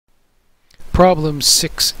Problem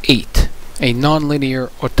 6.8, a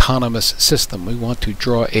nonlinear autonomous system. We want to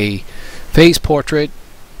draw a phase portrait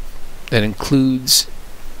that includes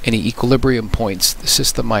any equilibrium points the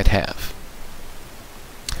system might have.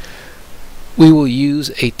 We will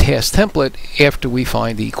use a task template after we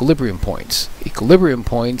find the equilibrium points. Equilibrium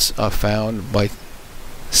points are found by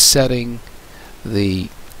setting the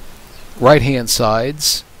right-hand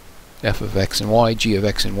sides, f of x and y, g of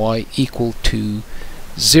x and y, equal to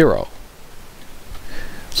 0.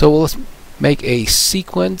 So let's make a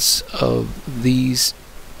sequence of these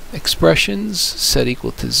expressions set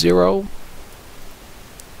equal to 0.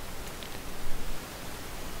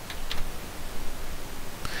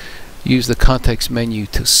 Use the context menu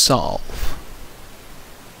to solve.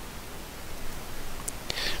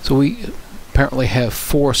 So we apparently have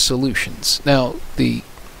 4 solutions. Now the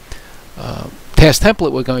task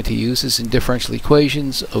template we're going to use is in differential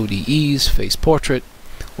equations, ODEs, phase portrait,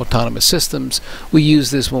 autonomous systems. We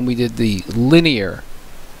used this when we did the linear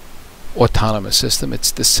autonomous system. It's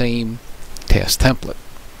the same task template.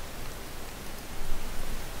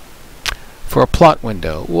 For a plot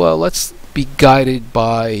window, well, let's be guided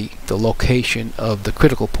by the location of the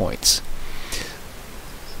critical points.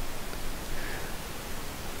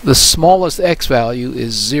 The smallest x value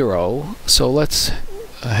is 0, so let's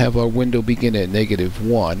have our window begin at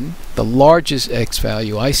 -1. The largest x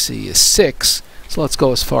value I see is 6, so let's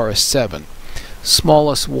go as far as 7.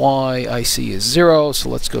 Smallest y I see is 0, so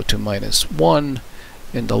let's go to -1.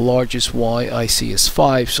 And the largest y I see is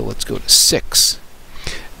 5, so let's go to 6.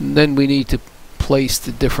 And then we need to place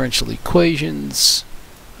the differential equations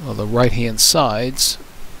on the right-hand sides,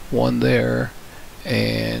 one there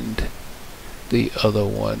and the other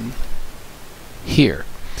one here.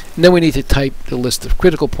 And then we need to type the list of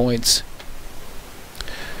critical points.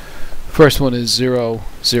 First one is 0,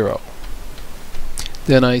 0.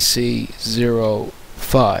 Then I see 0,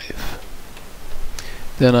 5.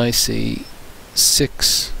 Then I see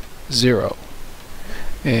 6, 0.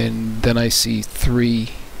 And then I see 3,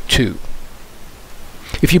 2.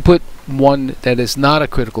 If you put one that is not a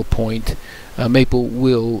critical point, Maple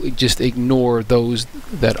will just ignore those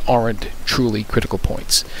that aren't truly critical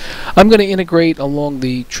points. I'm going to integrate along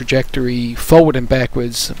the trajectory forward and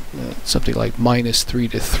backwards, something like -3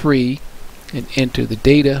 to 3, and enter the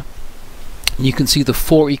data. You can see the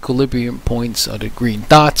 4 equilibrium points are the green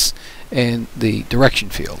dots and the direction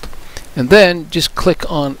field. And then just click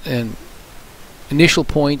on an initial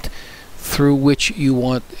point through which you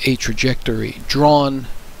want a trajectory drawn,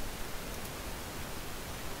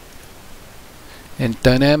 and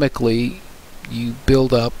dynamically you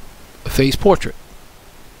build up a phase portrait.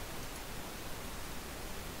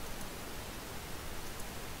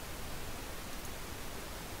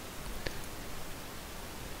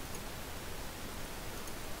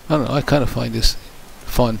 I don't know, I kind of find this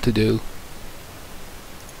fun to do.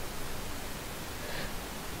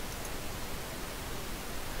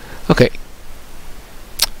 Okay,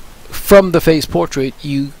 from the phase portrait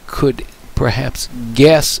you could perhaps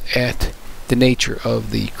guess at the nature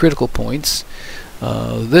of the critical points.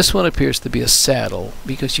 This one appears to be a saddle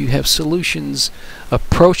because you have solutions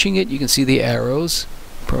approaching it. You can see the arrows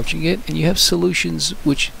approaching it, and you have solutions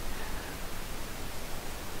which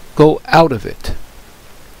go out of it.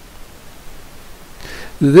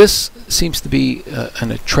 This seems to be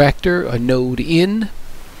an attractor, a node in.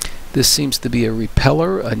 This seems to be a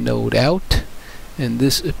repeller, a node out. And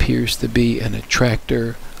this appears to be an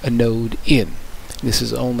attractor, a node in. This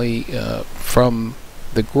is only from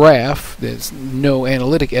the graph. There's no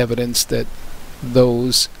analytic evidence that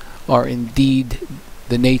those are indeed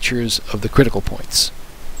the natures of the critical points.